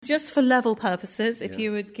Just for level purposes, if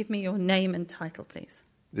you would give me your name and title, please.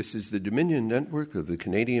 This is the Dominion Network of the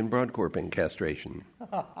Canadian Broadcorping Castration.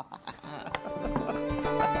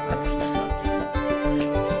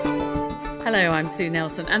 Hello, I'm Sue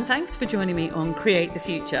Nelson, and thanks for joining me on Create the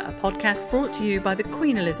Future, a podcast brought to you by the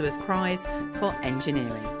Queen Elizabeth Prize for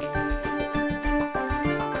Engineering.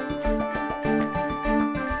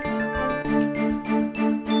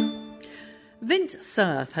 Vint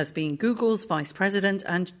Cerf has been Google's Vice President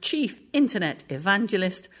and Chief Internet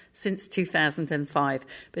Evangelist since 2005,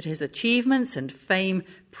 but his achievements and fame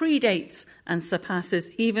predates and surpasses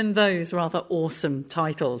even those rather awesome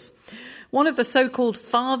titles. One of the so-called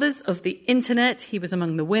fathers of the Internet, he was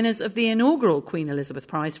among the winners of the inaugural Queen Elizabeth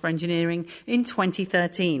Prize for Engineering in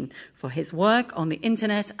 2013 for his work on the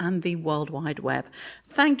Internet and the World Wide Web.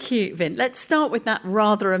 Thank you, Vint. Let's start with that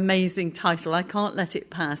rather amazing title. I can't let it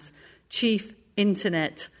pass. Chief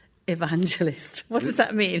Internet Evangelist. What does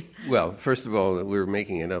that mean? Well, first of all, we're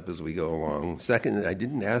making it up as we go along. Second, I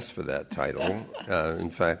didn't ask for that title. In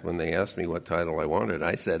fact, when they asked me what title I wanted,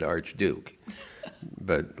 I said Archduke.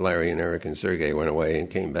 But Larry and Eric and Sergey went away and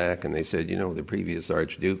came back, and they said, the previous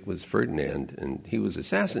Archduke was Ferdinand, and he was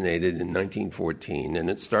assassinated in 1914, and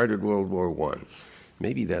it started World War I.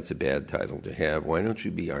 Maybe that's a bad title to have. Why don't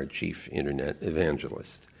you be our chief internet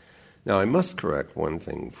evangelist? Now, I must correct one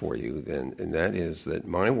thing for you, then, and that is that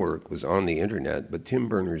my work was on the Internet, but Tim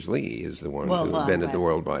Berners-Lee is the one who invented the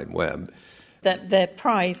World Wide Web. That the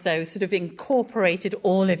prize, though, sort of incorporated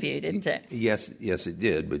all of you, didn't it? Yes, it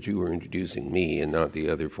did, but you were introducing me and not the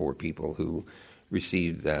other four people who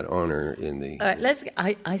received that honor in the...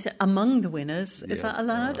 I said among the winners. Is that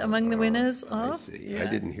allowed? Among the winners? I see. Yeah. I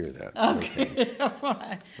didn't hear that. Okay. All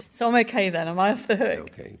right. So I'm okay then. Am I off the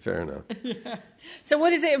hook? Okay, fair enough. Yeah. So what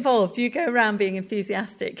does it involve? Do you go around being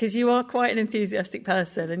enthusiastic? Because you are quite an enthusiastic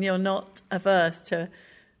person and you're not averse to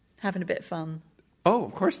having a bit of fun. Oh,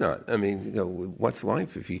 of course not. I mean, what's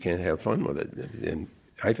life if you can't have fun with it? And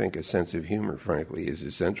I think a sense of humor, frankly, is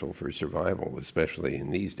essential for survival, especially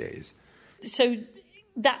in these days. So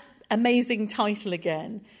that amazing title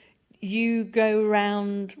again, you go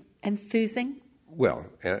around enthusing? Well,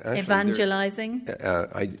 actually, evangelizing?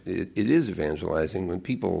 It is evangelizing when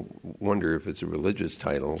people wonder if it's a religious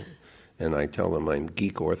title, and I tell them I'm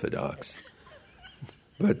geek orthodox.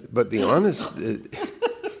 But the honest...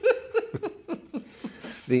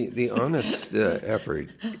 The honest effort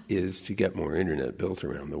is to get more Internet built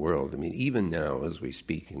around the world. I mean, even now, as we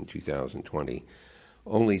speak in 2020,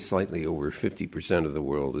 only slightly over 50% of the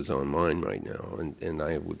world is online right now, and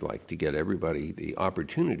I would like to get everybody the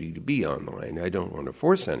opportunity to be online. I don't want to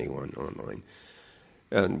force anyone online.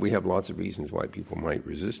 And we have lots of reasons why people might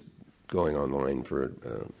resist going online for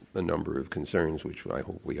a number of concerns, which I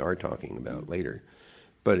hope we are talking about later.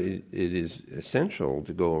 But it is essential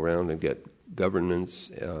to go around and get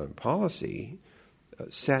government's policy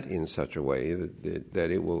set in such a way that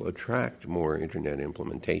it will attract more Internet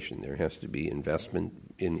implementation. There has to be investment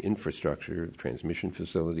in infrastructure, transmission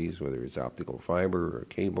facilities, whether it's optical fiber or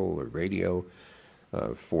cable or radio,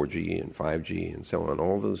 4G and 5G and so on.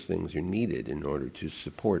 All those things are needed in order to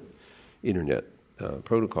support Internet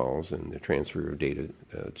protocols and the transfer of data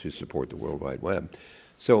to support the World Wide Web.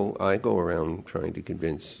 So I go around trying to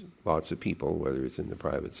convince lots of people, whether it's in the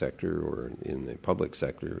private sector or in the public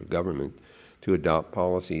sector or government, to adopt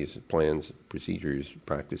policies, plans, procedures,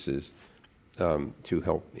 practices to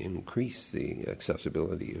help increase the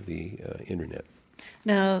accessibility of the Internet.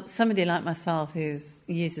 Now, somebody like myself who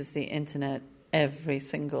uses the Internet every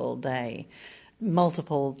single day,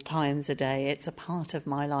 multiple times a day, it's a part of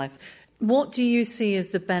my life. What do you see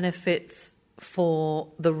as the benefits for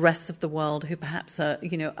the rest of the world who perhaps are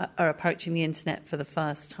approaching the Internet for the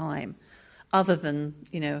first time, other than,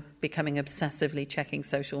 becoming obsessively checking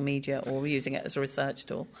social media or using it as a research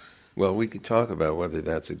tool? Well, we could talk about whether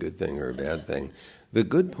that's a good thing or a bad thing. The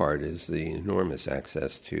good part is the enormous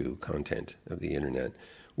access to content of the Internet,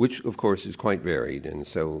 which, of course, is quite varied. And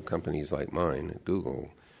so companies like mine at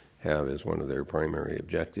Google have as one of their primary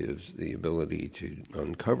objectives the ability to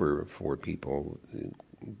uncover for people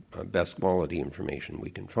best quality information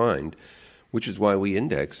we can find, which is why we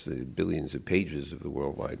index the billions of pages of the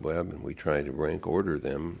World Wide Web, and we try to rank order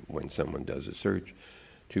them when someone does a search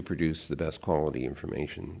to produce the best quality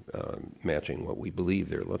information matching what we believe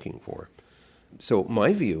they're looking for. So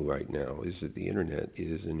my view right now is that the Internet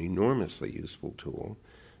is an enormously useful tool,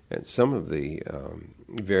 and some of the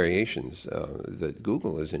variations that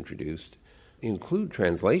Google has introduced include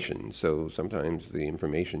translation. So sometimes the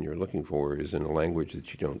information you're looking for is in a language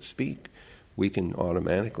that you don't speak. We can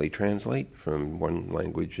automatically translate from one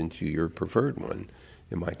language into your preferred one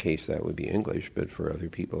In my case, that would be English, but for other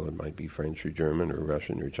people, it might be French or German or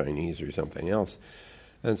Russian or Chinese or something else.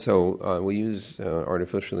 And so we use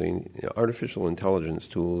artificial intelligence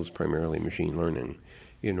tools, primarily machine learning,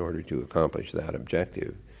 in order to accomplish that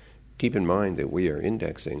objective. Keep in mind that we are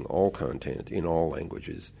indexing all content in all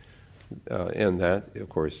languages, and that, of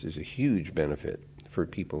course, is a huge benefit for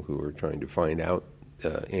people who are trying to find out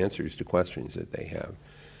answers to questions that they have.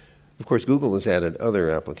 Of course, Google has added other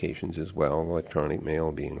applications as well, electronic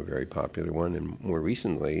mail being a very popular one, and more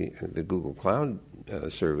recently, the Google Cloud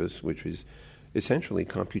service, which is essentially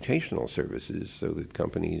computational services so that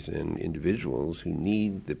companies and individuals who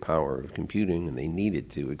need the power of computing and they need it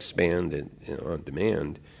to expand it on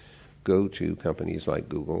demand go to companies like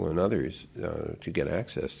Google and others to get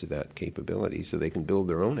access to that capability so they can build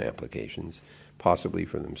their own applications, possibly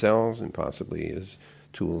for themselves and possibly as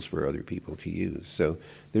tools for other people to use. So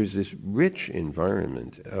there's this rich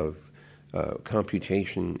environment of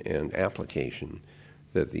computation and application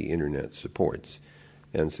that the Internet supports.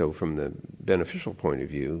 And so from the beneficial point of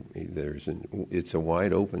view, it's a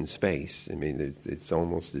wide open space. I mean, it's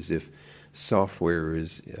almost as if software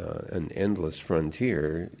is an endless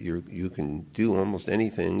frontier. You can do almost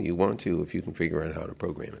anything you want to if you can figure out how to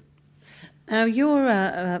program it. Now, you're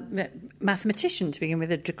a mathematician to begin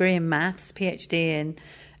with, a degree in maths, PhD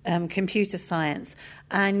in computer science,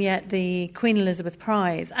 and yet the Queen Elizabeth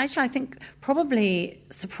Prize actually, I think, probably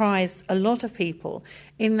surprised a lot of people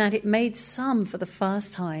in that it made some, for the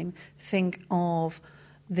first time, think of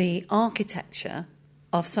the architecture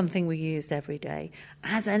of something we used every day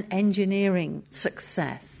as an engineering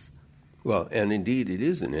success. Well, and indeed it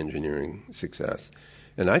is an engineering success.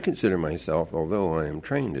 And I consider myself, although I am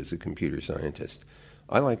trained as a computer scientist,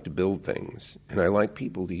 I like to build things, and I like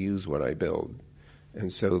people to use what I build.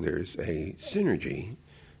 And so there's a synergy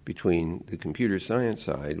between the computer science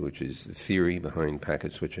side, which is the theory behind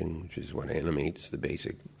packet switching, which is what animates the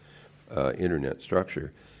basic Internet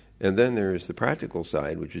structure. And then there's the practical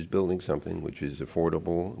side, which is building something which is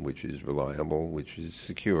affordable, which is reliable, which is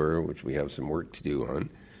secure, which we have some work to do on,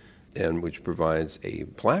 and which provides a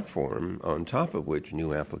platform on top of which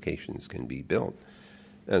new applications can be built.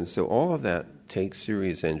 And so all of that takes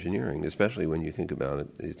serious engineering, especially when you think about it.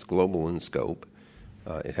 It's global in scope.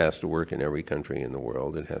 It has to work in every country in the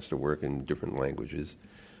world. It has to work in different languages.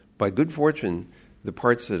 By good fortune, the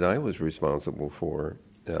parts that I was responsible for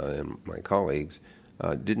and my colleagues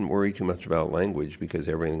didn't worry too much about language because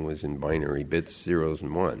everything was in binary bits, zeros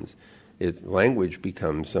and ones. Language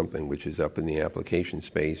becomes something which is up in the application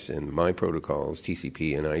space, and my protocols,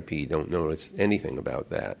 TCP and IP, don't notice anything about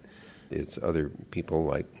that. It's other people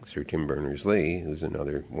like Sir Tim Berners-Lee, who's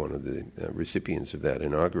another one of the recipients of that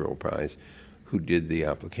inaugural prize, who did the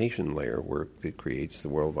application layer work that creates the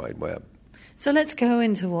World Wide Web. So let's go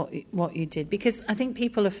into what you did, because I think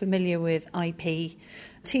people are familiar with IP,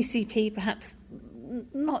 TCP perhaps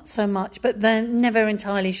not so much, but they're never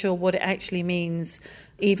entirely sure what it actually means,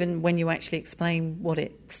 even when you actually explain what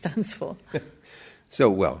it stands for.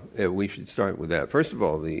 So, we should start with that. First of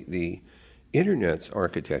all, the Internet's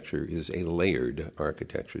architecture is a layered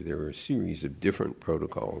architecture. There are a series of different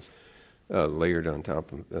protocols layered on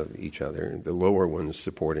top of each other, the lower ones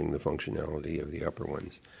supporting the functionality of the upper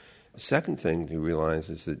ones. Second thing to realize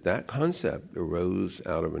is that concept arose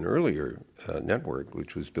out of an earlier network,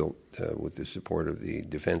 which was built with the support of the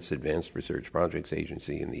Defense Advanced Research Projects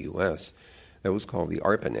Agency in the U.S. That was called the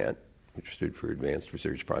ARPANET, which stood for Advanced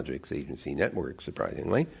Research Projects Agency Network,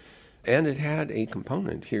 surprisingly. And it had a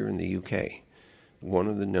component here in the U.K. One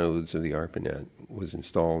of the nodes of the ARPANET was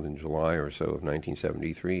installed in July or so of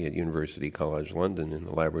 1973 at University College London in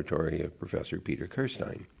the laboratory of Professor Peter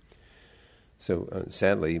Kirstein. So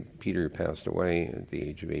sadly, Peter passed away at the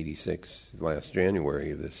age of 86 last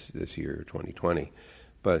January of this year, 2020,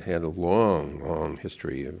 but had a long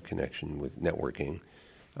history of connection with networking,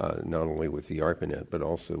 not only with the ARPANET, but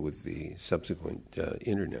also with the subsequent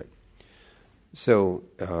Internet. So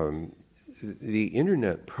the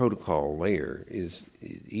Internet protocol layer is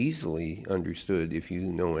easily understood if you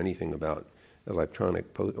know anything about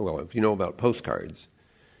if you know about postcards.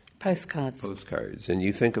 Postcards. And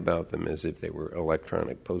you think about them as if they were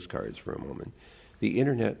electronic postcards for a moment. The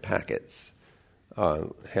Internet packets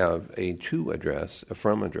have a to address, a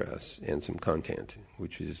from address, and some content,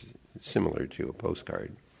 which is similar to a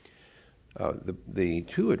postcard. The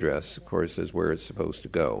to address, of course, is where it's supposed to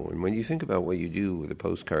go. And when you think about what you do with a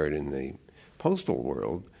postcard in the postal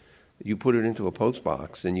world, you put it into a post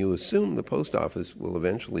box and you assume the post office will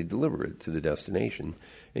eventually deliver it to the destination,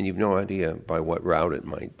 and you've no idea by what route it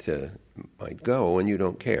might go, and you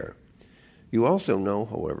don't care. You also know,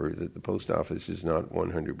 however, that the post office is not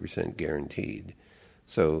 100% guaranteed.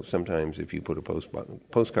 So sometimes if you put a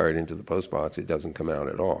postcard into the post box, it doesn't come out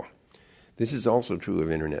at all. This is also true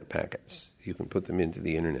of Internet packets. You can put them into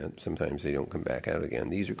the Internet. Sometimes they don't come back out again.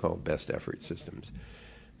 These are called best effort systems.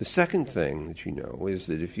 The second thing that you know is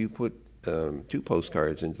that if you put two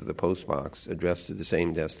postcards into the post box addressed to the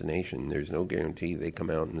same destination, there's no guarantee they come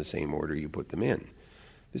out in the same order you put them in.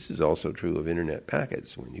 This is also true of Internet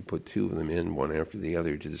packets. When you put two of them in, one after the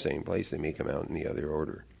other, to the same place, they may come out in the other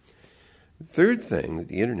order. The third thing that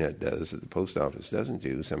the Internet does that the post office doesn't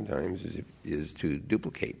do sometimes is to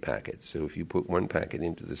duplicate packets. So if you put one packet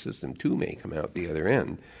into the system, two may come out the other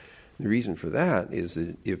end. The reason for that is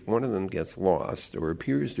that if one of them gets lost or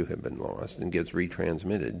appears to have been lost and gets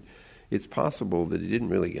retransmitted, it's possible that it didn't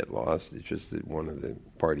really get lost. It's just that one of the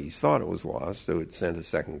parties thought it was lost, so it sent a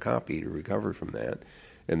second copy to recover from that,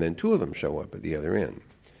 and then two of them show up at the other end.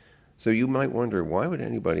 So you might wonder, why would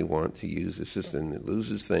anybody want to use a system that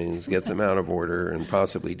loses things, gets them out of order, and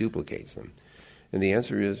possibly duplicates them? And the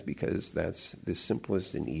answer is because that's the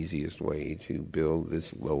simplest and easiest way to build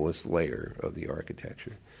this lowest layer of the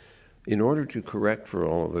architecture. In order to correct for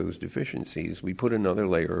all of those deficiencies, we put another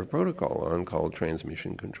layer of protocol on called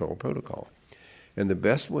Transmission Control Protocol. And the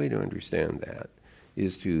best way to understand that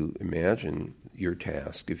is to imagine your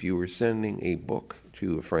task if you were sending a book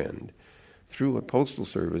to a friend through a postal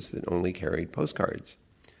service that only carried postcards.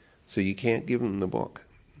 So you can't give them the book.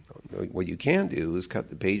 What you can do is cut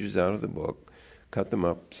the pages out of the book, cut them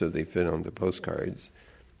up so they fit on the postcards,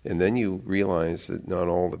 and then you realize that not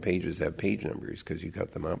all the pages have page numbers because you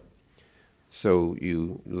cut them up. So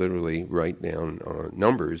you literally write down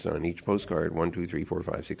numbers on each postcard, 1, 2, 3, 4,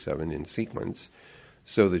 5, 6, 7 in sequence,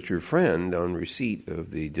 so that your friend, on receipt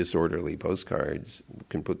of the disorderly postcards,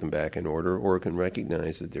 can put them back in order or can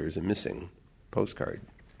recognize that there's a missing postcard.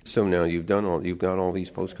 So now you've got all these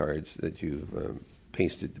postcards that you've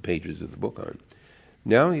pasted the pages of the book on.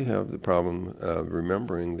 Now you have the problem of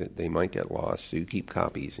remembering that they might get lost, so you keep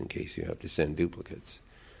copies in case you have to send duplicates.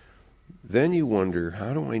 Then you wonder,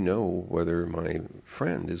 how do I know whether my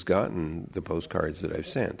friend has gotten the postcards that I've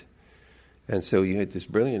sent? And so you had this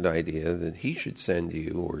brilliant idea that he should send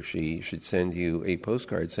you, or she should send you, a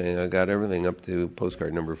postcard saying, I got everything up to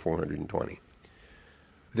postcard number 420.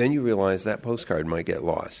 Then you realize that postcard might get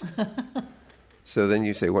lost. So then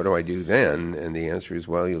you say, what do I do then? And the answer is,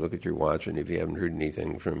 well, you look at your watch, and if you haven't heard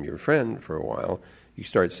anything from your friend for a while, you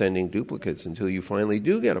start sending duplicates until you finally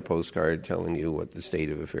do get a postcard telling you what the state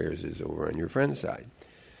of affairs is over on your friend's side.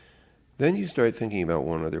 Then you start thinking about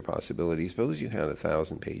one other possibility. Suppose you had a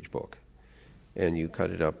 1,000-page book, and you cut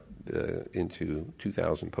it up into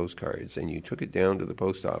 2,000 postcards, and you took it down to the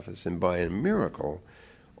post office, and by a miracle,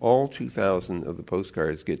 all 2,000 of the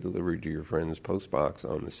postcards get delivered to your friend's postbox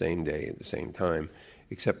on the same day at the same time,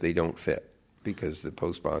 except they don't fit, because the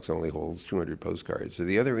postbox only holds 200 postcards. So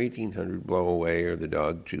the other 1,800 blow away or the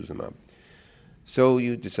dog chews them up. So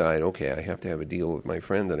you decide, okay, I have to have a deal with my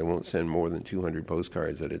friend that I won't send more than 200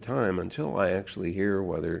 postcards at a time until I actually hear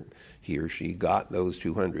whether he or she got those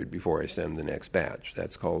 200 before I send the next batch.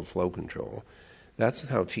 That's called flow control. That's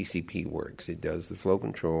how TCP works. It does the flow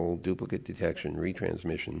control, duplicate detection,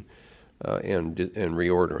 retransmission, and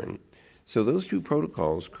reordering. So those two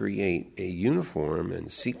protocols create a uniform and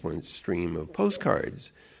sequenced stream of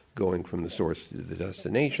postcards going from the source to the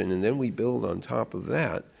destination, and then we build on top of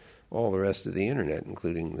that all the rest of the Internet,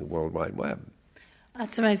 including the World Wide Web.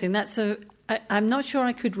 That's amazing. I'm not sure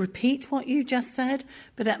I could repeat what you just said,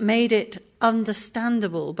 but that made it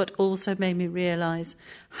understandable, but also made me realise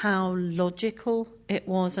how logical it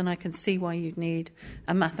was, and I can see why you'd need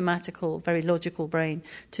a mathematical, very logical brain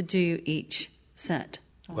to do each set.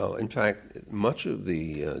 Well, in fact, much of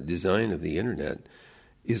the design of the Internet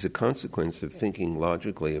is a consequence of thinking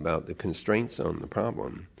logically about the constraints on the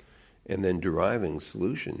problem and then deriving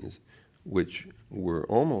solutions which were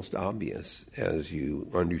almost obvious as you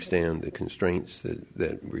understand the constraints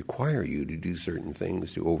that require you to do certain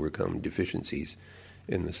things to overcome deficiencies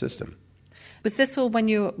in the system. Was this all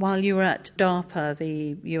while you were at DARPA,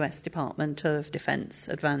 the US Department of Defense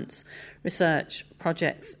Advanced Research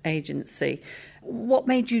Projects Agency? What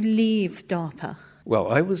made you leave DARPA?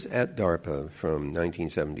 Well, I was at DARPA from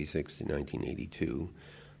 1976 to 1982.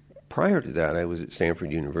 Prior to that, I was at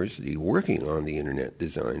Stanford University working on the Internet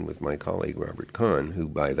design with my colleague Robert Kahn, who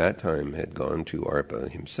by that time had gone to ARPA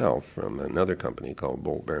himself from another company called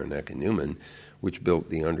Bolt, Beranek and Newman, which built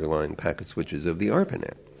the underlying packet switches of the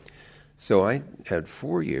ARPANET. So I had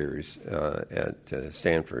 4 years at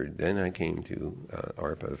Stanford. Then I came to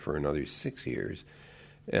ARPA for another 6 years.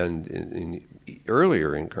 And in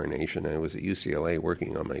earlier incarnation, I was at UCLA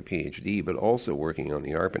working on my PhD, but also working on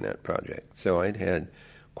the ARPANET project. So I'd had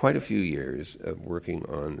quite a few years of working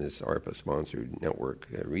on this ARPA-sponsored network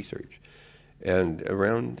research. And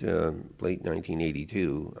around late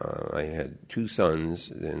 1982, I had two sons,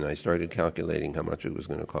 and I started calculating how much it was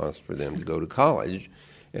going to cost for them to go to college,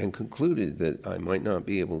 and concluded that I might not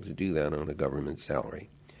be able to do that on a government salary.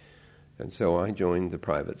 And so I joined the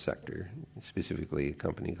private sector, specifically a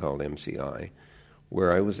company called MCI,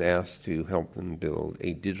 where I was asked to help them build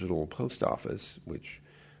a digital post office, which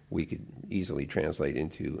we could easily translate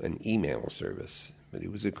into an email service, but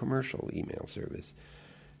it was a commercial email service.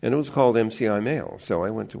 And it was called MCI Mail. So I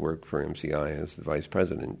went to work for MCI as the vice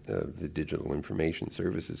president of the Digital Information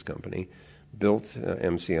Services Company, built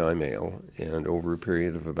MCI Mail, and over a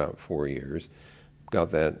period of about 4 years,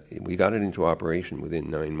 we got it into operation within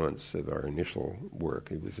 9 months of our initial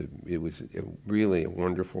work. It was really a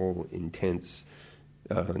wonderful, intense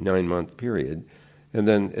 9-month period. And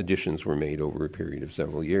then additions were made over a period of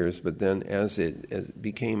several years. But then as it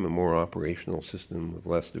became a more operational system with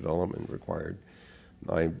less development required,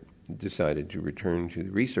 I decided to return to the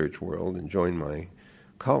research world and join my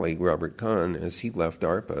colleague, Robert Kahn, as he left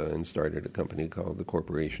ARPA and started a company called the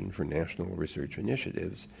Corporation for National Research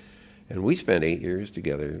Initiatives. And we spent 8 years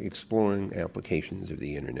together exploring applications of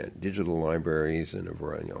the Internet, digital libraries and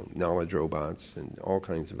knowledge robots and all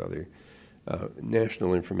kinds of other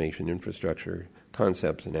national information infrastructure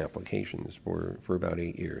concepts and applications for about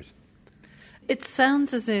 8 years. It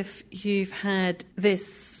sounds as if you've had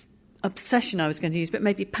this obsession, I was going to use, but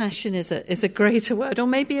maybe passion is a greater word, or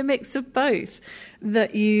maybe a mix of both,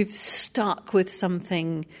 that you've stuck with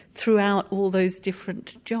something throughout all those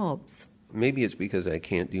different jobs. Maybe it's because I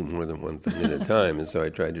can't do more than one thing at a time, and so I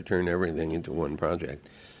tried to turn everything into one project.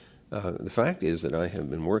 The fact is that I have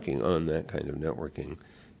been working on that kind of networking,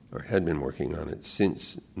 or had been working on it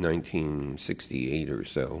since 1968 or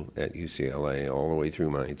so at UCLA, all the way through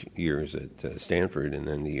my years at Stanford and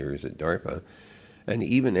then the years at DARPA. And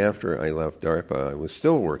even after I left DARPA, I was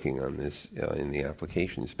still working on this in the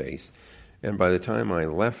application space. And by the time I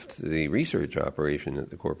left the research operation at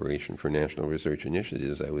the Corporation for National Research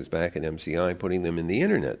Initiatives, I was back at MCI putting them in the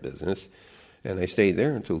Internet business. And I stayed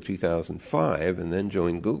there until 2005 and then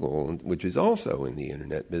joined Google, which is also in the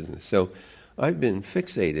Internet business. So I've been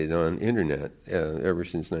fixated on Internet ever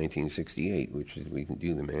since 1968, which is, we can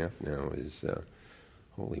do the math now, is,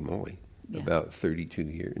 holy moly, about 32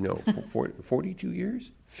 years. No, 42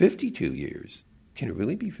 years? 52 years. Can it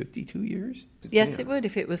really be 52 years? Yes, it would.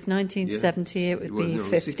 If it was 1970, it would be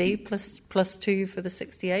 50 plus 2 for the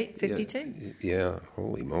 68, 52. Yeah,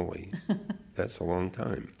 holy moly. That's a long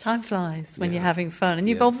time. Time flies when you're having fun. And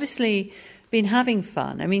you've obviously been having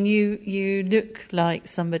fun. I mean, you look like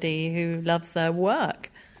somebody who loves their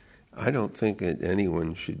work. I don't think that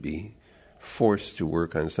anyone should be forced to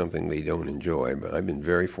work on something they don't enjoy, but I've been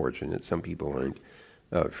very fortunate. Some people aren't.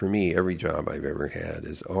 For me, every job I've ever had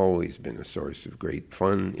has always been a source of great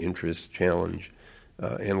fun, interest, challenge,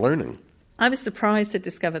 and learning. I was surprised to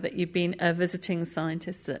discover that you'd been a visiting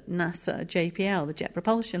scientist at NASA JPL, the Jet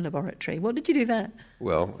Propulsion Laboratory. What did you do there?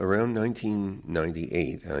 Well, around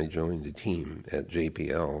 1998, I joined a team at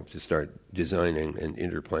JPL to start designing an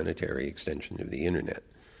interplanetary extension of the Internet.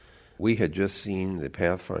 We had just seen the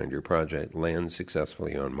Pathfinder project land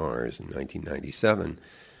successfully on Mars in 1997.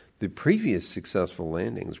 The previous successful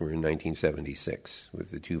landings were in 1976 with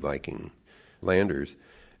the 2 Viking landers,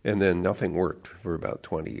 and then nothing worked for about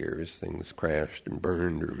 20 years. Things crashed and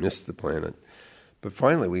burned or missed the planet. But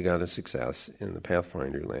finally we got a success, and the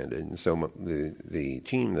Pathfinder landed. And so the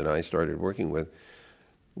team that I started working with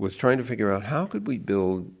was trying to figure out how could we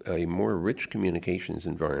build a more rich communications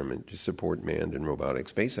environment to support manned and robotic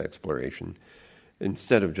space exploration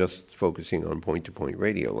instead of just focusing on point-to-point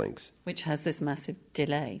radio links. Which has this massive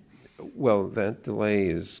delay. Well, that delay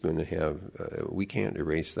is going to have, we can't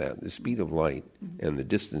erase that. The speed of light and the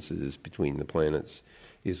distances between the planets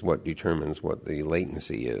is what determines what the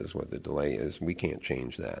latency is, what the delay is. We can't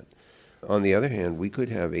change that. On the other hand, we could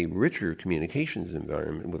have a richer communications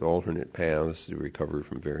environment with alternate paths to recover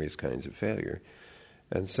from various kinds of failure.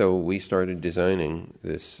 And so we started designing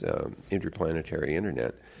this interplanetary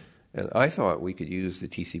Internet. And I thought we could use the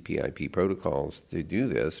TCP/IP protocols to do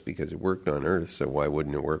this because it worked on Earth, so why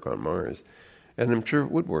wouldn't it work on Mars? And I'm sure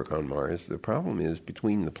it would work on Mars. The problem is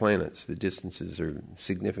between the planets, the distances are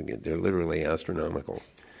significant. They're literally astronomical.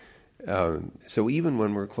 So even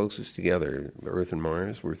when we're closest together, Earth and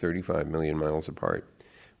Mars, we're 35 million miles apart,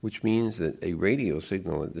 which means that a radio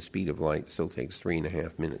signal at the speed of light still takes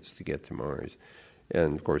 3.5 minutes to get to Mars.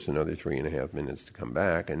 And, of course, another 3.5 minutes to come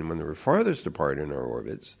back. And when we're farthest apart in our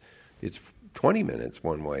orbits, it's 20 minutes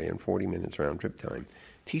one way and 40 minutes round-trip time.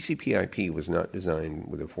 TCP/IP was not designed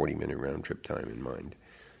with a 40-minute round-trip time in mind.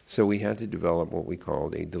 So we had to develop what we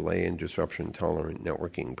called a delay and disruption tolerant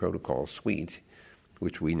networking protocol suite,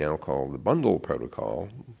 which we now call the bundle protocol,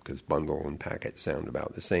 because bundle and packet sound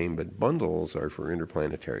about the same, but bundles are for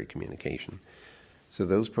interplanetary communication. So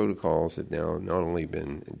those protocols have now not only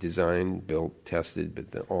been designed, built, tested,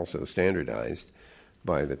 but also standardized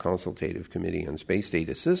by the Consultative Committee on Space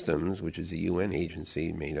Data Systems, which is a UN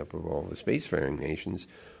agency made up of all the spacefaring nations,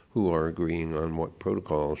 who are agreeing on what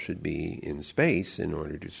protocols should be in space in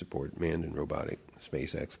order to support manned and robotic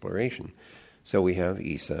space exploration. So we have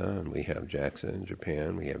ESA, and we have JAXA in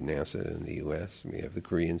Japan, we have NASA in the U.S., we have the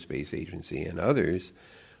Korean Space Agency, and others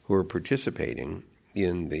who are participating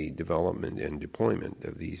in the development and deployment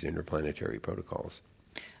of these interplanetary protocols.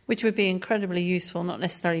 Which would be incredibly useful, not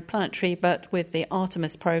necessarily planetary, but with the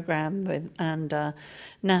Artemis program and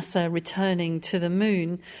NASA returning to the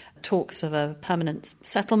moon, talks of a permanent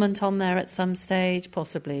settlement on there at some stage,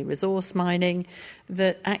 possibly resource mining,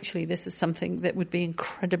 that actually this is something that would be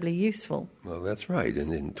incredibly useful. Well, that's right.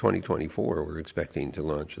 And in 2024, we're expecting to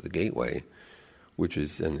launch the Gateway, which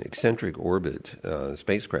is an eccentric orbit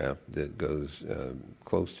spacecraft that goes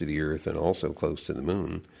close to the Earth and also close to the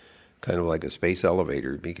moon, kind of like a space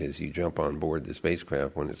elevator, because you jump on board the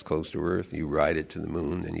spacecraft when it's close to Earth, you ride it to the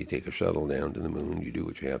moon, then you take a shuttle down to the moon, you do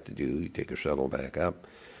what you have to do, you take a shuttle back up,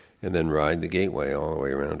 and then ride the Gateway all the way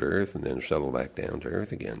around to Earth and then shuttle back down to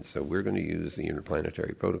Earth again. So we're going to use the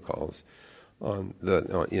interplanetary protocols in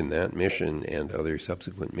that mission and other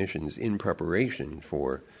subsequent missions in preparation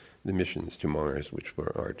for the missions to Mars, which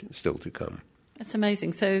are still to come. That's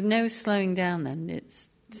amazing. So no slowing down then. It's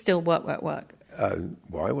still work.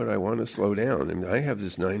 Why would I want to slow down? I mean, I have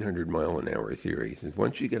this 900-mile-an-hour theory.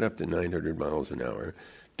 Once you get up to 900 miles an hour,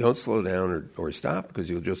 don't slow down or stop,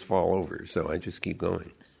 because you'll just fall over. So I just keep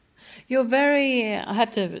going. You're very, I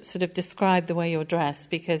have to sort of describe the way you're dressed,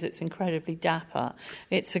 because it's incredibly dapper.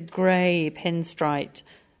 It's a grey pinstriped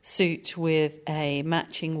suit with a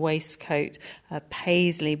matching waistcoat, a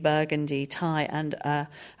paisley burgundy tie, and a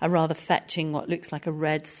rather fetching, what looks like a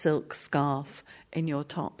red silk scarf in your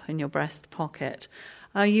top, in your breast pocket.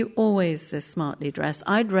 Are you always this smartly dressed?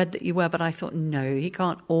 I'd read that you were, but I thought, no, he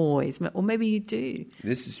can't always. Or maybe you do.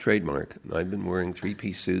 This is trademark. I've been wearing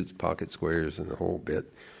three-piece suits, pocket squares, and the whole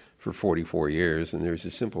bit for 44 years, and there's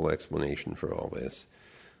a simple explanation for all this.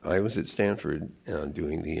 I was at Stanford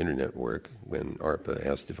doing the internet work when ARPA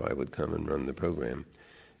asked if I would come and run the program.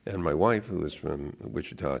 And my wife, who was from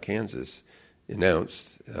Wichita, Kansas,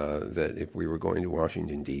 announced that if we were going to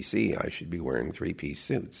Washington, D.C., I should be wearing three-piece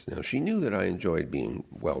suits. Now, she knew that I enjoyed being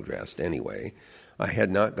well-dressed anyway. I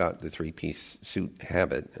had not got the three-piece suit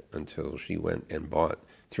habit until she went and bought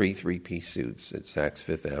three-piece suits at Saks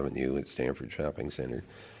Fifth Avenue at Stanford Shopping Center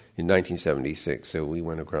in 1976. So we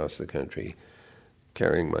went across the country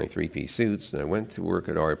carrying my three-piece suits, and I went to work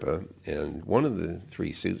at ARPA, and one of the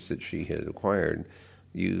three suits that she had acquired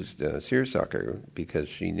used seersucker because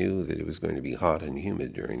she knew that it was going to be hot and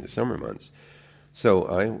humid during the summer months. So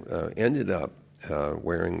I ended up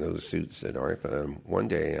wearing those suits at ARPA. One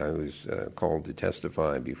day I was called to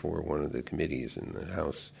testify before one of the committees in the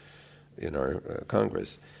House in our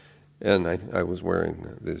Congress, and I was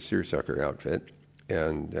wearing the seersucker outfit.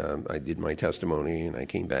 And I did my testimony, and I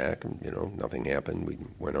came back, and, nothing happened. We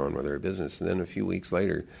went on with our business. And then a few weeks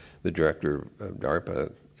later, the director of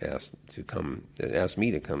DARPA asked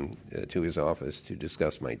me to come to his office to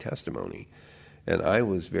discuss my testimony. And I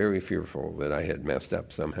was very fearful that I had messed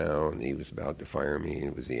up somehow, and he was about to fire me, and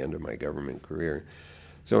it was the end of my government career.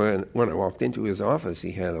 So when I walked into his office,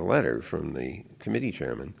 he had a letter from the committee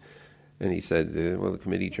chairman. And he said, the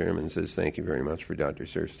committee chairman says, "Thank you very much for Dr.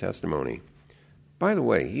 Cerf's testimony. By the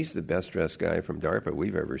way, he's the best-dressed guy from DARPA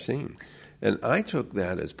we've ever seen." And I took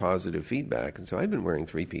that as positive feedback, and so I've been wearing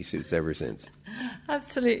three-piece suits ever since.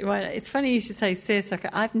 Absolutely right. It's funny you should say seersucker.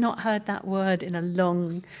 I've not heard that word in a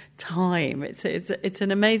long time. It's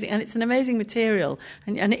an amazing material,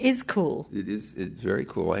 and it is cool. It is. It's very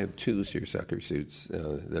cool. I have two seersucker suits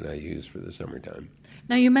that I use for the summertime.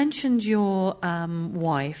 Now, you mentioned your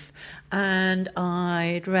wife, and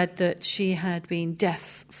I'd read that she had been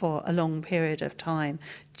deaf for a long period of time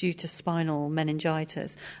due to spinal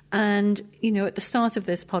meningitis. And, at the start of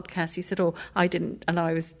this podcast, you said, I didn't, and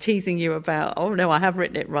I was teasing you about, no, I have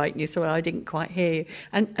written it right, and you said, I didn't quite hear you.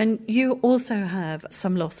 And you also have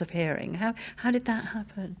some loss of hearing. How did that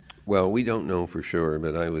happen? Well, we don't know for sure,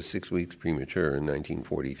 but I was 6 weeks premature in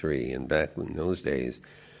 1943, and back in those days,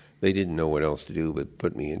 they didn't know what else to do but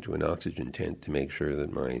put me into an oxygen tent to make sure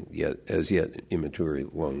that my as yet immature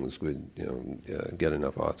lungs would get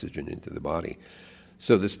enough oxygen into the body.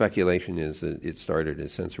 So the speculation is that it started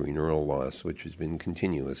as sensory neural loss, which has been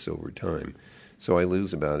continuous over time. So I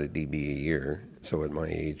lose about a dB a year. So at my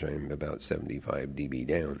age, I'm about 75 dB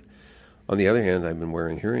down. On the other hand, I've been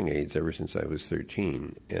wearing hearing aids ever since I was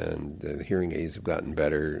 13, and the hearing aids have gotten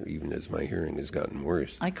better even as my hearing has gotten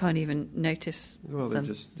worse. I can't even notice Well, they're them.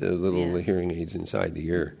 just little hearing aids inside the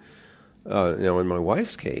ear. Now, in my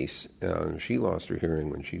wife's case, she lost her hearing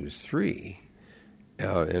when she was 3,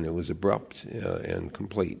 and it was abrupt and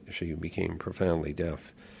complete. She became profoundly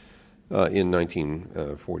deaf in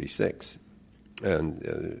 1946,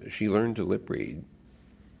 and she learned to lip read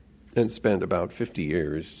and spent about 50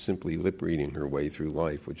 years simply lip reading her way through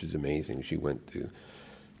life, which is amazing. She went to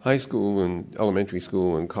high school and elementary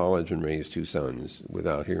school and college and raised 2 sons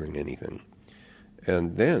without hearing anything.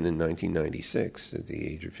 And then in 1996, at the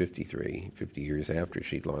age of 53, 50 years after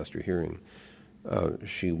she'd lost her hearing,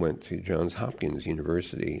 she went to Johns Hopkins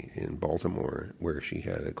University in Baltimore, where she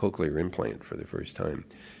had a cochlear implant for the first time.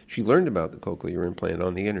 She learned about the cochlear implant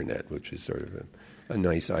on the internet, which is sort of a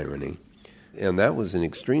nice irony. And that was an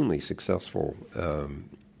extremely successful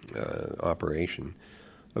operation.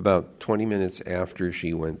 About 20 minutes after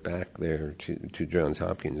she went back there to Johns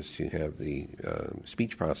Hopkins to have the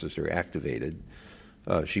speech processor activated,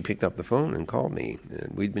 she picked up the phone and called me.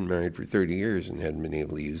 And we'd been married for 30 years and hadn't been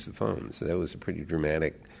able to use the phone. So that was a pretty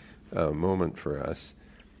dramatic moment for us.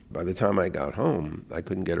 By the time I got home, I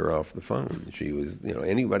couldn't get her off the phone. She was,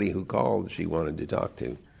 anybody who called, she wanted to talk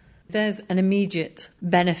to. There's an immediate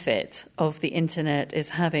benefit of the internet is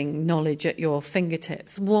having knowledge at your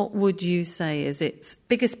fingertips. What would you say is its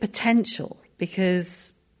biggest potential?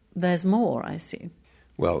 Because there's more, I assume.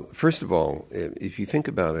 Well, first of all, if you think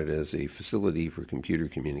about it as a facility for computer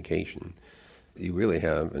communication, you really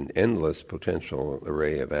have an endless potential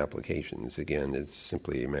array of applications. Again, it's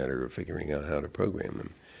simply a matter of figuring out how to program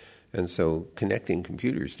them. And so connecting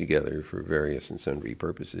computers together for various and sundry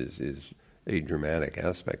purposes is a dramatic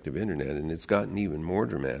aspect of internet, and it's gotten even more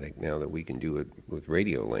dramatic now that we can do it with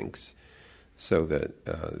radio links so that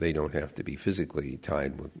they don't have to be physically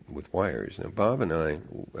tied with wires. Now, Bob and I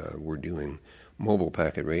were doing mobile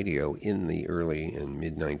packet radio in the early and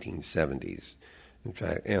mid-1970s, in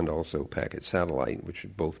fact, and also packet satellite, which are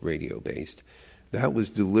both radio-based. That was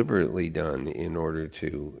deliberately done in order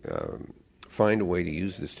to find a way to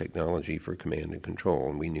use this technology for command and control,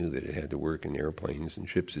 and we knew that it had to work in airplanes and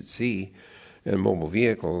ships at sea and mobile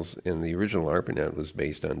vehicles, and the original ARPANET was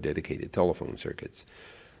based on dedicated telephone circuits.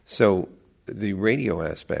 So the radio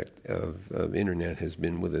aspect of internet has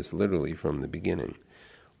been with us literally from the beginning.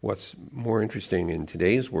 What's more interesting in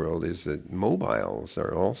today's world is that mobiles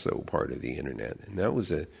are also part of the internet, and that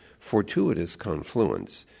was a fortuitous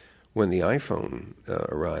confluence. When the iPhone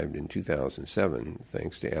arrived in 2007,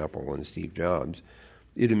 thanks to Apple and Steve Jobs,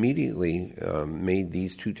 it immediately made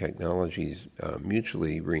these two technologies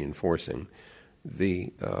mutually reinforcing.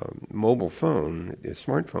 The mobile phone, the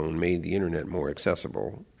smartphone, made the internet more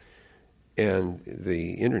accessible, and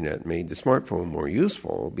the internet made the smartphone more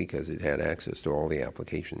useful because it had access to all the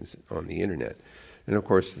applications on the internet. And of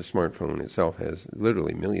course, the smartphone itself has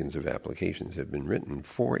literally millions of applications that have been written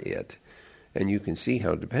for it. And you can see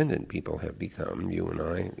how dependent people have become, you and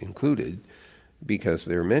I included, because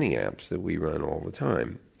there are many apps that we run all the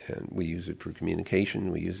time. And we use it for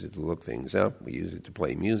communication, we use it to look things up, we use it to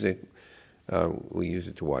play music, we use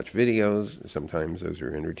it to watch videos. Sometimes those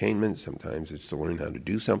are entertainment, sometimes it's to learn how to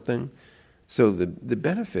do something. So the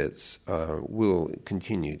benefits will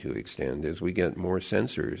continue to extend as we get more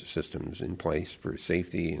sensor systems in place for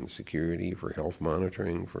safety and security, for health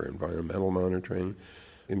monitoring, for environmental monitoring.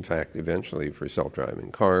 In fact, eventually for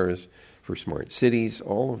self-driving cars, for smart cities,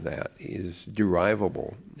 all of that is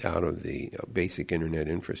derivable out of the basic internet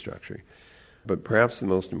infrastructure. But perhaps the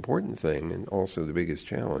most important thing, and also the biggest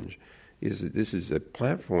challenge, is that this is a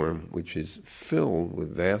platform which is filled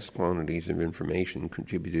with vast quantities of information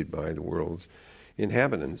contributed by the world's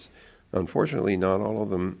inhabitants. Unfortunately, not all of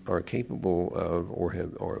them are capable of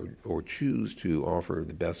or choose to offer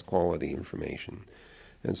the best quality information.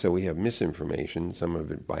 And so we have misinformation, some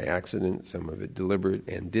of it by accident, some of it deliberate,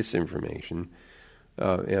 and disinformation,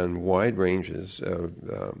 and wide ranges of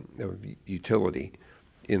utility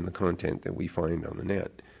in the content that we find on the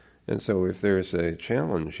net. And so if there's a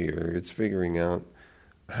challenge here, it's figuring out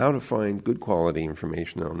how to find good quality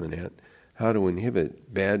information on the net, how to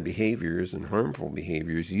inhibit bad behaviors and harmful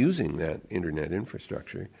behaviors using that internet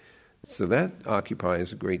infrastructure. So that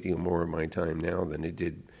occupies a great deal more of my time now than it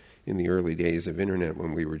did in the early days of internet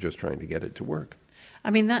when we were just trying to get it to work.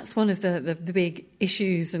 I mean, that's one of the big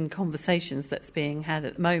issues and conversations that's being had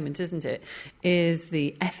at the moment, isn't it? Is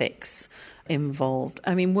the ethics involved.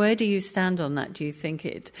 I mean, where do you stand on that? Do you think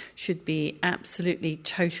it should be absolutely,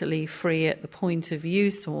 totally free at the point of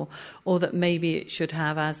use, or that maybe it should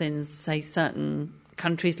have, as in, say, certain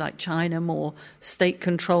countries like China, more state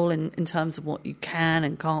control in terms of what you can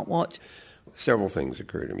and can't watch? Several things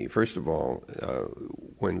occur to me. First of all,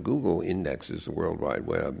 when Google indexes the World Wide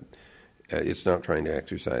Web, it's not trying to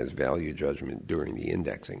exercise value judgment during the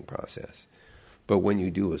indexing process. But when you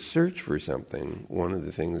do a search for something, one of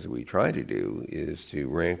the things that we try to do is to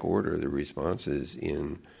rank order the responses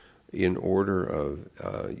in order of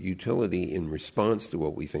utility in response to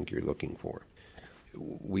what we think you're looking for.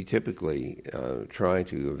 We typically try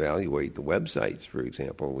to evaluate the websites, for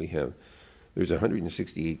example. There's a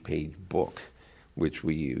 168-page book which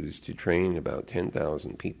we use to train about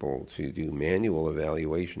 10,000 people to do manual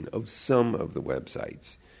evaluation of some of the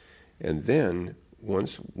websites. And then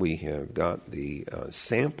once we have got the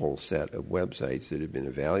sample set of websites that have been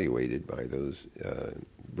evaluated by those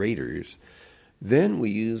raters, then we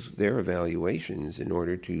use their evaluations in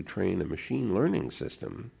order to train a machine learning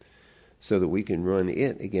system so that we can run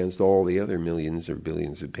it against all the other millions or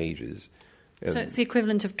billions of pages. So it's the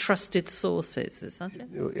equivalent of trusted sources, is that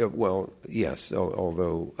it? Well, yes,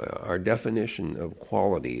 although our definition of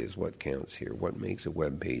quality is what counts here, what makes a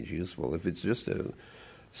web page useful. If it's just a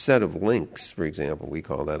set of links, for example, we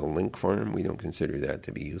call that a link farm. We don't consider that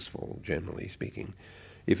to be useful, generally speaking.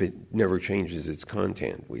 If it never changes its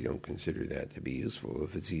content, we don't consider that to be useful.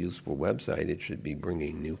 If it's a useful website, it should be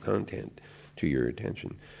bringing new content to your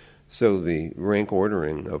attention. So the rank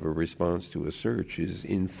ordering of a response to a search is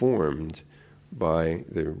informed by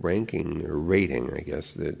the ranking or rating, I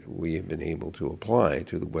guess, that we have been able to apply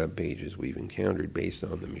to the web pages we've encountered based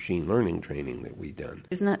on the machine learning training that we've done.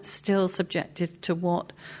 Isn't that still subjective to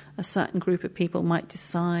what a certain group of people might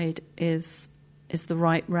decide is the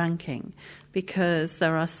right ranking? Because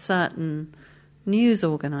there are certain news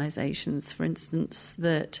organisations, for instance,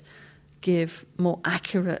 that give more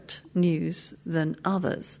accurate news than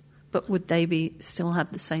others. But would they still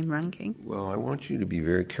have the same ranking? Well, I want you to be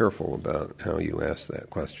very careful about how you ask that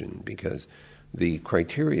question, because the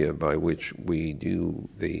criteria by which we do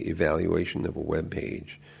the evaluation of a web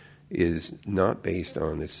page is not based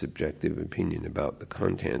on a subjective opinion about the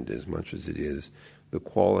content as much as it is the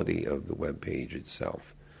quality of the web page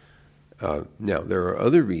itself. Now, there are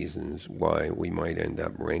other reasons why we might end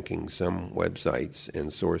up ranking some websites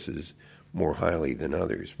and sources more highly than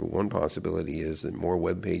others. But one possibility is that more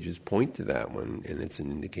web pages point to that one, and it's an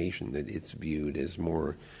indication that it's viewed as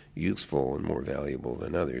more useful and more valuable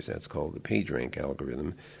than others. That's called the PageRank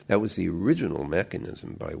algorithm. That was the original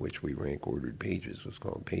mechanism by which we rank ordered pages, was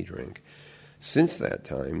called PageRank. Since that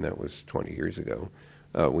time, that was 20 years ago,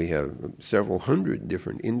 we have several hundred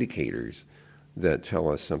different indicators that tell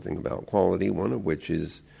us something about quality, one of which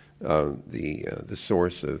is the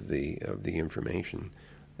source of the information.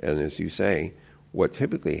 And as you say, what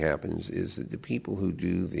typically happens is that the people who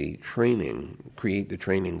do the training, create the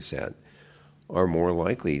training set, are more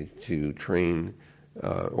likely to train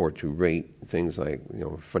or to rate things like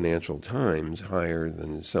Financial Times higher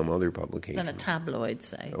than some other publication. Than a tabloid,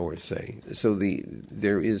 say. So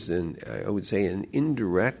there is I would say, an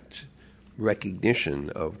indirect recognition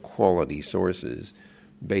of quality sources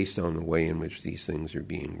based on the way in which these things are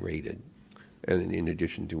being rated. And in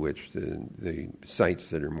addition to which, the sites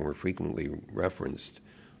that are more frequently referenced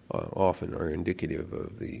often are indicative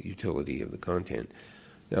of the utility of the content.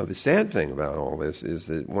 Now, the sad thing about all this is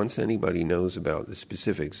that once anybody knows about the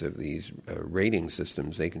specifics of these rating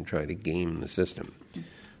systems, they can try to game the system.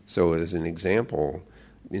 So as an example,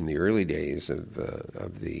 in the early days of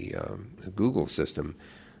the Google system,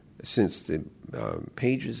 since the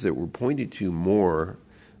pages that were pointed to more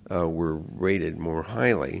were rated more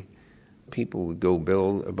highly, people would go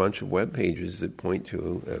build a bunch of web pages that point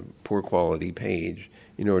to a poor quality page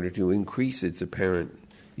in order to increase its apparent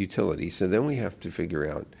utility. So then we have to figure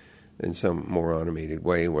out in some more automated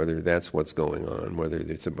way whether that's what's going on, whether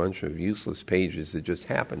it's a bunch of useless pages that just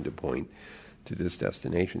happen to point to this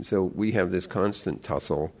destination. So we have this constant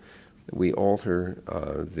tussle. We alter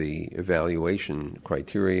the evaluation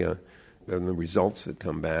criteria and the results that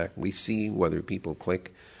come back. We see whether people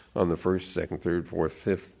click on the first, second, third, fourth,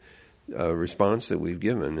 fifth response that we've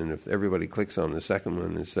given, and if everybody clicks on the second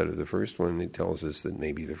one instead of the first one, it tells us that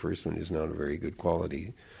maybe the first one is not a very good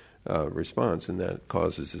quality response, and that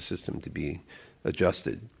causes the system to be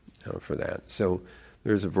adjusted for that. So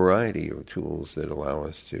there's a variety of tools that allow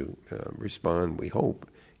us to respond, we hope,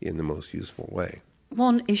 in the most useful way.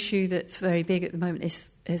 One issue that's very big at the moment is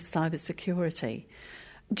cybersecurity.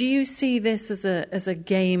 Do you see this as a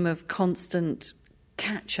game of constant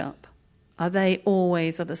catch-up?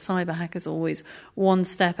 are the cyber hackers always one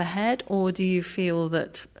step ahead, or do you feel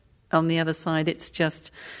that on the other side it's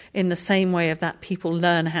just in the same way of that people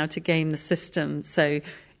learn how to game the system, so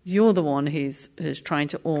you're the one who's trying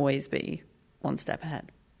to always be one step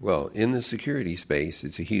ahead? Well, in the security space,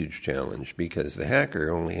 it's a huge challenge because the hacker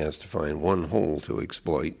only has to find one hole to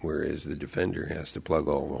exploit, whereas the defender has to plug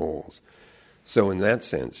all the holes. So in that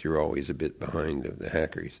sense, you're always a bit behind of the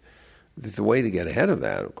hackers. The way to get ahead of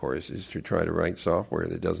that, of course, is to try to write software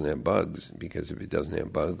that doesn't have bugs, because if it doesn't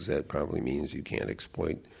have bugs, that probably means you can't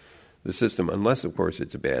exploit the system, unless, of course,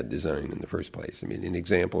 it's a bad design in the first place. I mean, an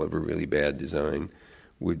example of a really bad design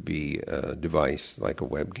would be a device like a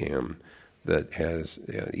webcam that has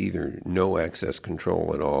either no access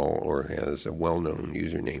control at all or has a well-known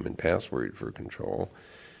username and password for control,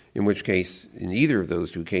 in which case, in either of those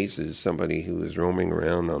two cases, somebody who is roaming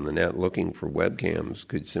around on the net looking for webcams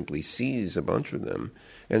could simply seize a bunch of them.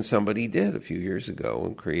 And somebody did a few years ago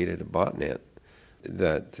and created a botnet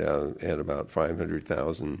that had about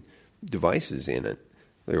 500,000 devices in it.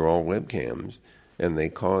 They were all webcams, and they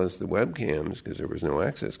caused the webcams, because there was no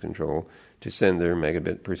access control, to send their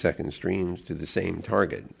megabit per second streams to the same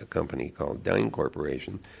target, a company called Dyn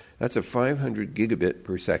Corporation. That's a 500 gigabit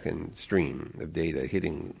per second stream of data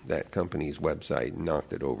hitting that company's website and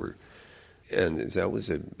knocked it over. And that was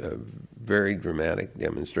a very dramatic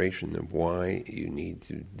demonstration of why you need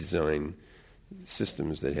to design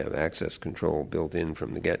systems that have access control built in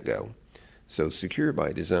from the get-go. So secure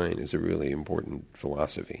by design is a really important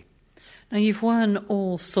philosophy. Now, you've won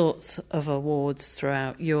all sorts of awards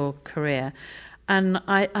throughout your career, and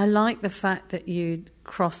I like the fact that you'd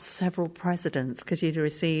crossed several presidents, because you'd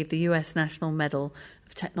received the US National Medal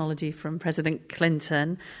of Technology from President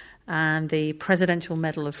Clinton and the Presidential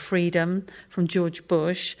Medal of Freedom from George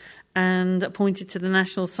Bush, and appointed to the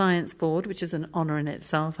National Science Board, which is an honour in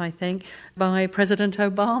itself, I think, by President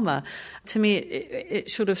Obama. To me, it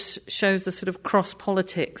sort of shows the sort of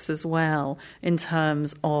cross-politics as well in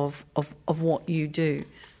terms of what you do.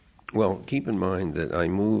 Well, keep in mind that I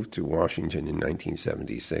moved to Washington in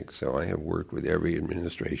 1976, so I have worked with every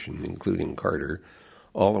administration, including Carter,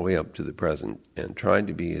 all the way up to the present, and tried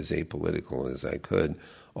to be as apolitical as I could,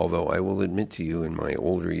 although I will admit to you, in my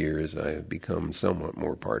older years, I have become somewhat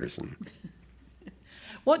more partisan.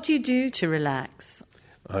 What do you do to relax?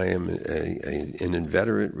 I am an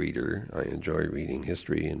inveterate reader. I enjoy reading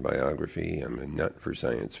history and biography. I'm a nut for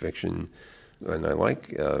science fiction. And I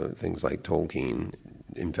like things like Tolkien.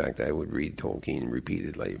 In fact, I would read Tolkien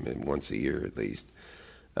repeatedly, once a year at least,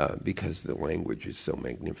 because the language is so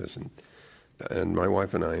magnificent. And my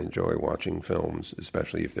wife and I enjoy watching films,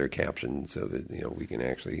 especially if they're captioned, so that we can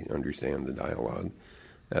actually understand the dialogue.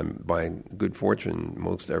 By good fortune,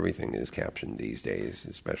 most everything is captioned these days,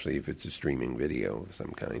 especially if it's a streaming video of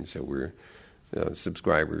some kind. So we're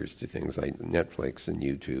subscribers to things like Netflix and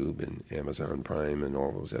YouTube and Amazon Prime and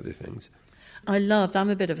all those other things. I'm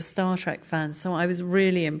a bit of a Star Trek fan, so I was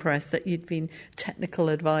really impressed that you'd been technical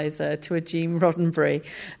advisor to a Gene Roddenberry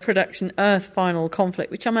production, Earth Final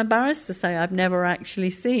Conflict, which I'm embarrassed to say I've never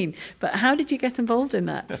actually seen. But how did you get involved in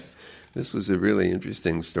that? This was a really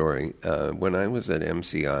interesting story. When I was at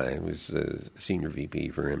MCI, I was Senior VP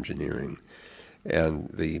for Engineering, and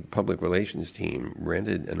the public relations team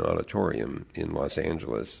rented an auditorium in Los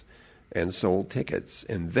Angeles and sold tickets,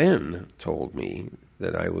 and then told me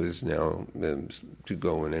that I was now to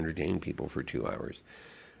go and entertain people for 2 hours.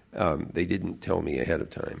 They didn't tell me ahead of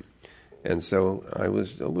time. And so I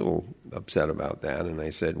was a little upset about that, and I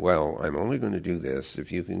said, well, I'm only going to do this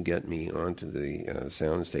if you can get me onto the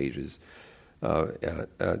sound stages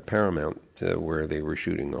at Paramount, where they were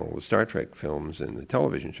shooting all the Star Trek films and the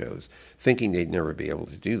television shows, thinking they'd never be able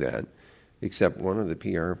to do that, except one of the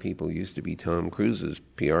PR people used to be Tom Cruise's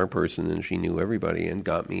PR person, and she knew everybody and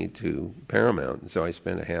got me to Paramount. And so I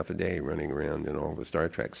spent a half a day running around in all the Star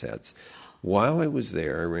Trek sets. While I was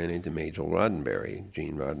there, I ran into Majel Roddenberry,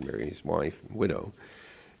 Gene Roddenberry's wife, widow,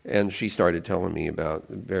 and she started telling me about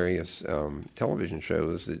various television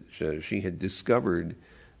shows that she had discovered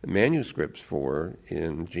manuscripts for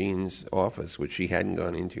in Gene's office, which she hadn't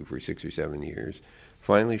gone into for 6 or 7 years.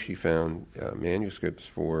 Finally, she found manuscripts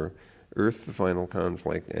for Earth, the Final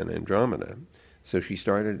Conflict, and Andromeda. So she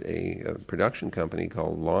started a production company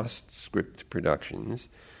called Lost Script Productions.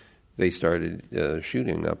 They started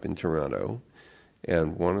shooting up in Toronto,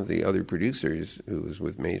 and one of the other producers, who was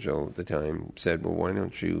with Majel at the time, said, well, why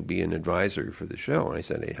don't you be an advisor for the show? And I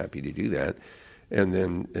said, hey, happy to do that. And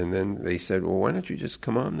then they said, well, why don't you just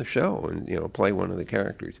come on the show and play one of the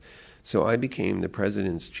characters? So I became the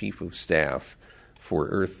president's chief of staff for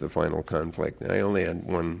Earth, the Final Conflict. And I only had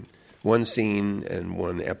one scene and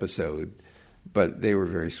one episode, But they were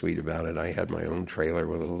very sweet about it. I had my own trailer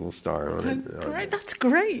with a little star on it. Great. That's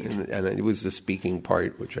great. And it was the speaking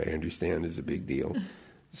part, which I understand is a big deal.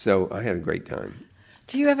 So I had a great time.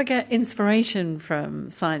 Do you ever get inspiration from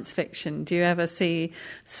science fiction? Do you ever see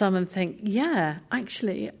someone think, yeah,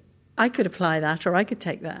 actually, I could apply that, or I could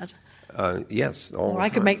take that? Yes. Or I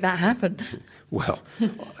could make that happen. Well,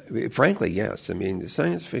 frankly, yes. I mean,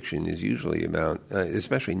 science fiction is usually about,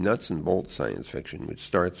 especially nuts and bolts science fiction, which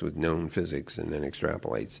starts with known physics and then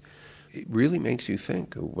extrapolates. It really makes you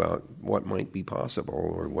think about what might be possible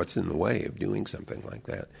or what's in the way of doing something like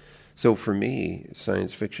that. So for me,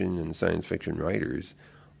 science fiction and science fiction writers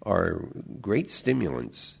are great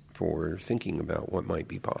stimulants for thinking about what might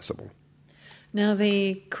be possible. Now,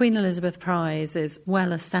 the Queen Elizabeth Prize is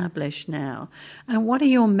well established now. And what are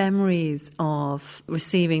your memories of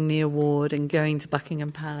receiving the award and going to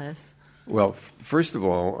Buckingham Palace? Well, first of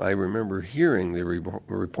all, I remember hearing the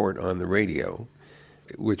report on the radio,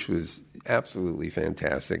 which was absolutely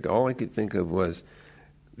fantastic. All I could think of was,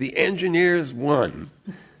 the engineers won.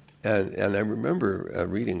 And I remember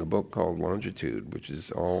reading a book called Longitude, which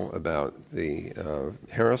is all about the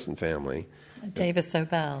Harrison family. Davis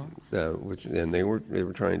Sobel. And they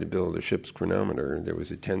were trying to build a ship's chronometer. There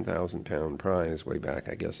was a 10,000-pound prize way back,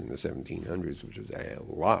 I guess, in the 1700s, which was a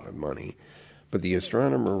lot of money. But the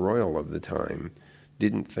Astronomer Royal of the time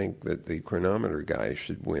didn't think that the chronometer guy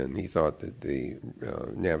should win. He thought that the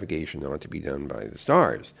navigation ought to be done by the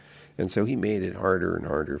stars. And so he made it harder and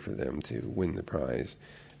harder for them to win the prize.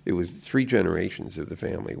 It was 3 generations of the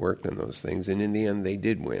family worked on those things, and in the end they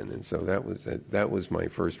did win. And so that was my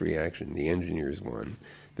first reaction. The engineers won.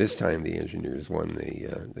 This time the engineers won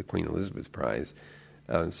the Queen Elizabeth Prize.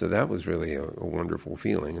 So that was really a wonderful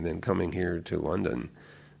feeling. And then coming here to London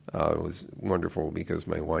was wonderful because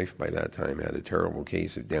my wife by that time had a terrible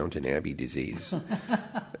case of Downton Abbey disease.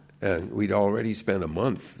 And we'd already spent a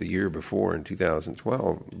month the year before in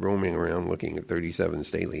 2012 roaming around looking at 37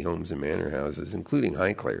 stately homes and manor houses, including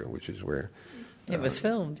Highclere, which is where it was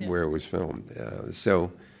filmed. Yeah. Where it was filmed.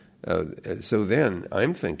 So then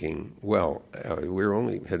I'm thinking, well,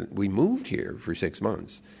 we moved here for 6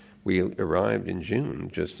 months. We arrived in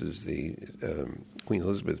June just as the Queen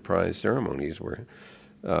Elizabeth Prize ceremonies were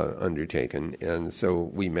undertaken, and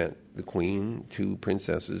so we met the Queen, 2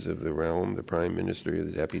 princesses of the realm, the Prime Minister,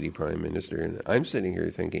 the Deputy Prime Minister, and I'm sitting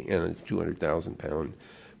here thinking, and a 200,000-pound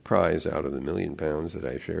prize out of the £1 million that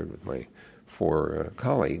I shared with my 4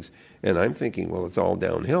 colleagues, and I'm thinking, well, it's all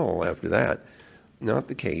downhill after that. Not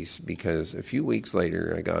the case, because a few weeks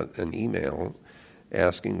later I got an email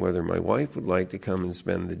asking whether my wife would like to come and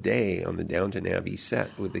spend the day on the Downton Abbey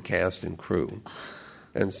set with the cast and crew.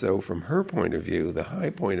 And so from her point of view, the high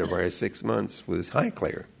point of our 6 months was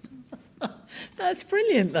Highclere. That's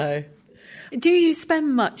brilliant, though. Do you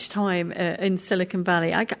spend much time in Silicon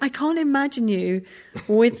Valley? I can't imagine you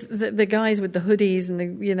with the guys with the hoodies and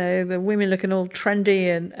the women looking all trendy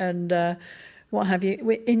and what have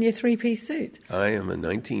you in your 3-piece suit. I am a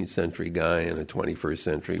 19th century guy in a 21st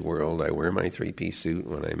century world. I wear my 3-piece suit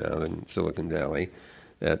when I'm out in Silicon Valley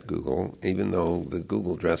at Google, even though the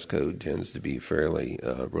Google dress code tends to be fairly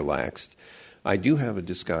relaxed. I do have a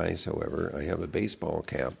disguise, however. I have a baseball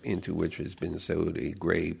cap into which has been sewed a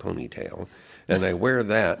gray ponytail, and I wear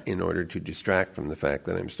that in order to distract from the fact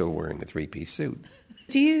that I'm still wearing a 3-piece suit.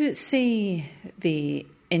 Do you see the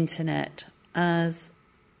internet as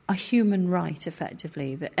a human right,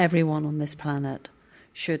 effectively, that everyone on this planet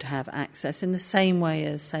should have access in the same way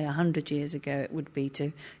as, say, 100 years ago it would be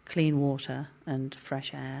to clean water and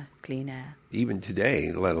fresh air, clean air? Even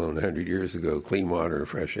today, let alone 100 years ago, clean water and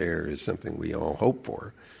fresh air is something we all hope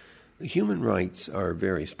for. Human rights are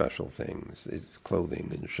very special things. It's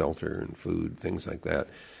clothing and shelter and food, things like that.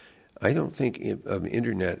 I don't think of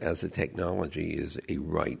internet as a technology is a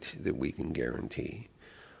right that we can guarantee.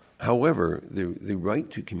 However, the right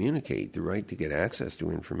to communicate, the right to get access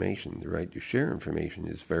to information, the right to share information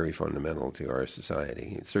is very fundamental to our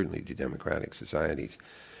society, and certainly to democratic societies.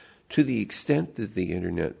 To the extent that the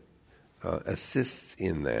internet assists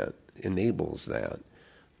in that, enables that,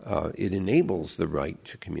 it enables the right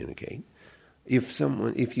to communicate.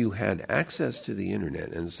 If you had access to the internet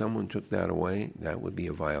and someone took that away, that would be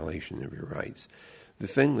a violation of your rights. The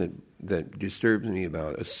thing that disturbs me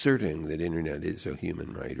about asserting that internet is a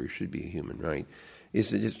human right or should be a human right is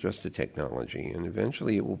that it's just a technology, and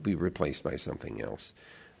eventually it will be replaced by something else.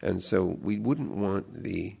 And so we wouldn't want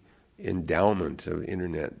the endowment of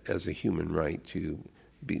internet as a human right to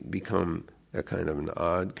become a kind of an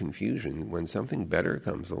odd confusion. When something better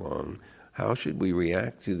comes along, how should we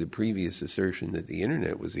react to the previous assertion that the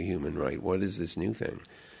internet was a human right? What is this new thing?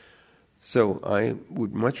 So I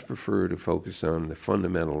would much prefer to focus on the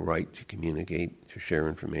fundamental right to communicate, to share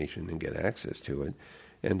information and get access to it,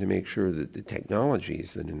 and to make sure that the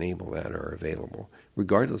technologies that enable that are available,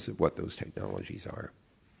 regardless of what those technologies are.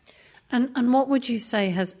 And what would you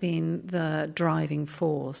say has been the driving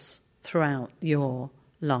force throughout your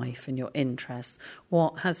life and your interest?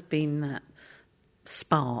 What has been that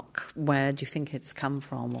spark? Where do you think it's come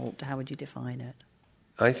from, or how would you define it?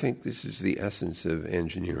 I think this is the essence of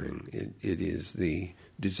engineering. It is the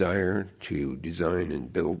desire to design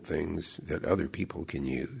and build things that other people can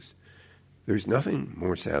use. There's nothing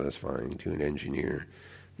more satisfying to an engineer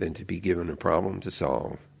than to be given a problem to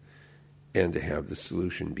solve and to have the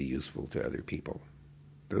solution be useful to other people.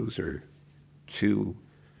 Those are two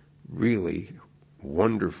really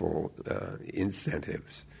wonderful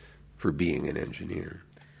incentives for being an engineer.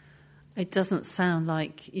 It doesn't sound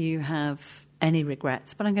like you have any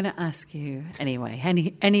regrets, but I'm going to ask you anyway.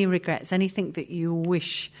 Any regrets? Anything that you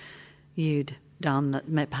wish you'd done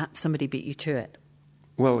that perhaps somebody beat you to it?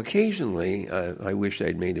 Well, occasionally I wish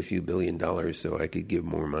I'd made a few $1 billion so I could give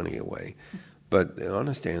more money away. But the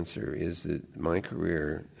honest answer is that my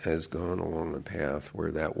career has gone along a path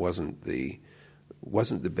where that wasn't the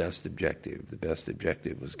best objective. The best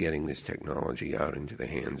objective was getting this technology out into the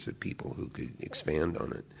hands of people who could expand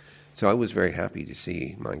on it. So I was very happy to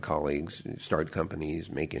see my colleagues start companies,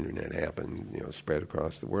 make internet happen, spread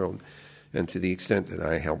across the world. And to the extent that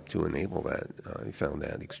I helped to enable that, I found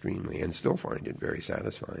that extremely, and still find it very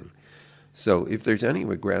satisfying. So if there's any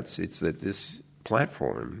regrets, it's that this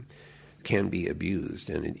platform can be abused,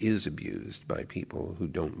 and it is abused by people who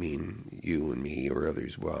don't mean you and me or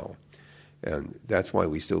others well. And that's why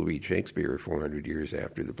we still read Shakespeare 400 years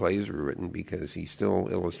after the plays were written, because he still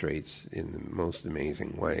illustrates in the most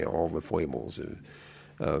amazing way all the foibles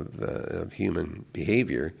of human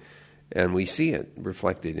behavior. And we see it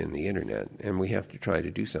reflected in the internet, and we have to try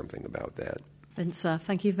to do something about that. Vint Cerf,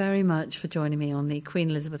 thank you very much for joining me on the Queen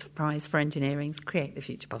Elizabeth Prize for Engineering's Create the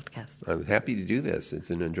Future podcast. I'm happy to do this. It's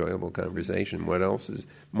an enjoyable conversation. What else is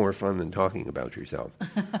more fun than talking about yourself?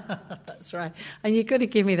 That's right. And you've got to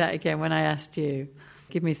give me that again when I asked you.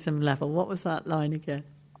 Give me some level. What was that line again?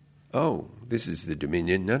 Oh, this is the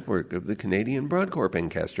Dominion network of the Canadian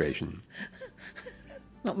Broadcorping castration.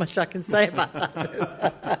 Not much I can say about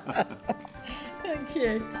that. Thank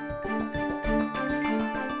you.